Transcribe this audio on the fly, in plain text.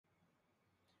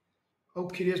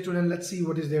Okay, dear student, let's see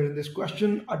what is there in this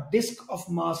question. A disk of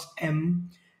mass m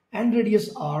and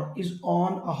radius r is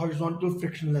on a horizontal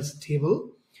frictionless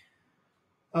table.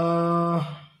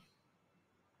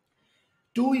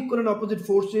 Two equal and opposite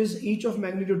forces, each of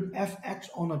magnitude Fx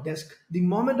on a disk. The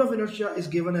moment of inertia is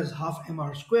given as half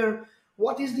mr square.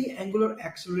 What is the angular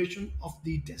acceleration of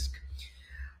the disk?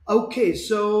 Okay,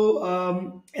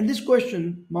 so in this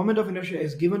question, moment of inertia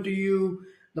is given to you,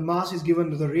 the mass is given,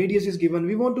 the radius is given.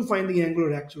 We want to find the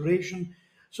angular acceleration.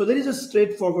 So there is a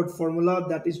straightforward formula,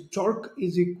 that is torque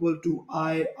is equal to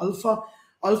I alpha.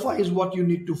 Alpha is what you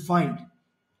need to find.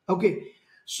 Okay,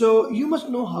 so you must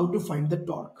know how to find the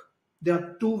torque. There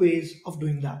are two ways of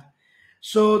doing that.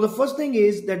 So the first thing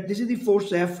is that this is the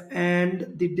force F,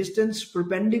 and the distance,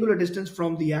 perpendicular distance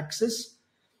from the axis,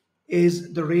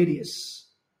 is the radius.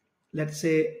 Let's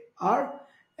say r,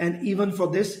 and even for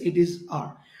this it is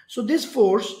r. So this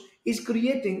force is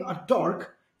creating a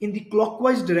torque in the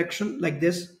clockwise direction like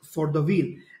this for the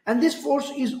wheel, and this force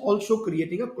is also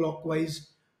creating a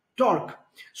clockwise torque.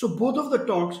 So both of the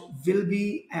torques will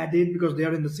be added because they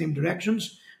are in the same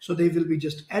directions, so they will be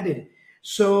just added.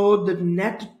 So the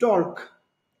net torque,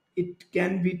 it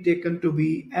can be taken to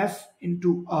be F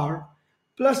into R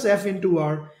plus F into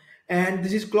R, and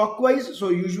this is clockwise,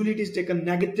 so usually it is taken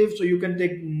negative, so you can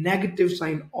take negative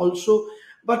sign also,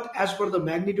 but as per the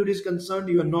magnitude is concerned,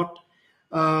 you are not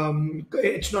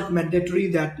it's not mandatory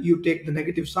that you take the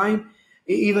negative sign.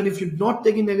 Even if you're not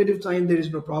taking negative sign, there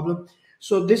is no problem.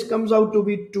 So this comes out to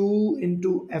be 2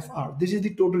 into Fr. This is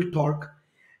the total torque,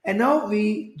 and now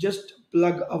we just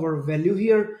plug our value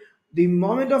here. The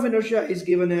moment of inertia is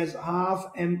given as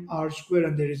half mr square,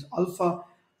 and there is alpha.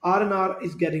 R and R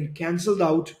is getting cancelled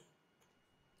out.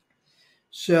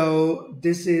 So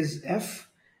this is F.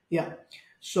 Yeah.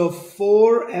 So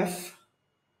 4F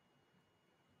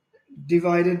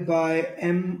divided by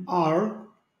mr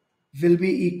will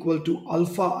be equal to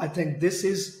alpha. I think this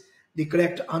is the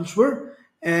correct answer.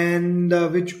 And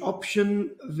which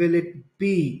option will it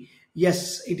be?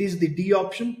 Yes, it is the D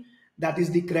option. That is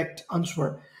the correct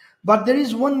answer. But there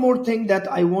is one more thing that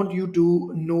I want you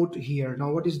to note here.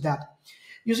 Now, what is that?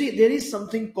 You see, there is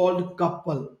something called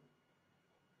couple.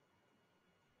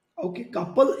 Okay,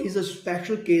 couple is a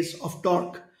special case of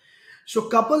torque. So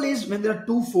couple is when there are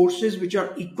two forces which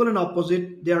are equal and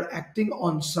opposite, they are acting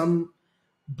on some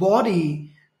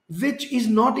body which is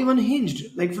not even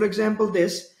hinged. Like for example,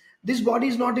 this body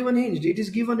is not even hinged. It is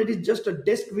given, it is just a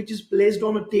disc which is placed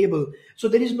on a table. So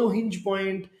there is no hinge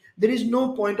point, there is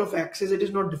no point of axis, it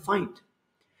is not defined.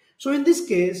 So in this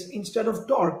case, instead of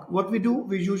torque, what we do,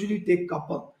 we usually take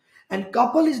couple. And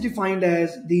couple is defined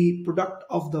as the product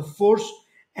of the force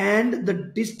and the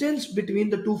distance between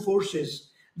the two forces,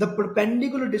 the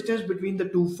perpendicular distance between the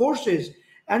two forces.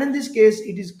 And in this case,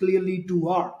 it is clearly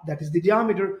 2r, that is the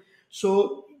diameter.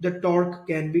 So the torque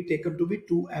can be taken to be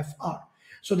 2Fr.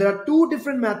 So there are two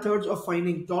different methods of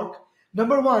finding torque.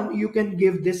 Number one, you can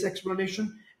give this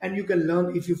explanation and you can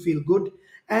learn if you feel good.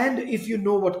 And if you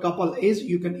know what couple is,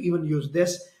 you can even use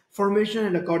this formation,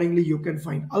 and accordingly you can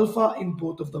find alpha in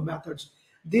both of the methods.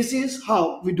 This is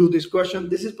how we do this question.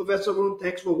 This is Professor Varun.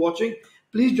 Thanks for watching.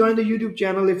 Please join the YouTube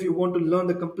channel if you want to learn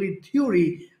the complete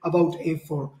theory about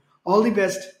A4. All the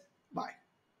best.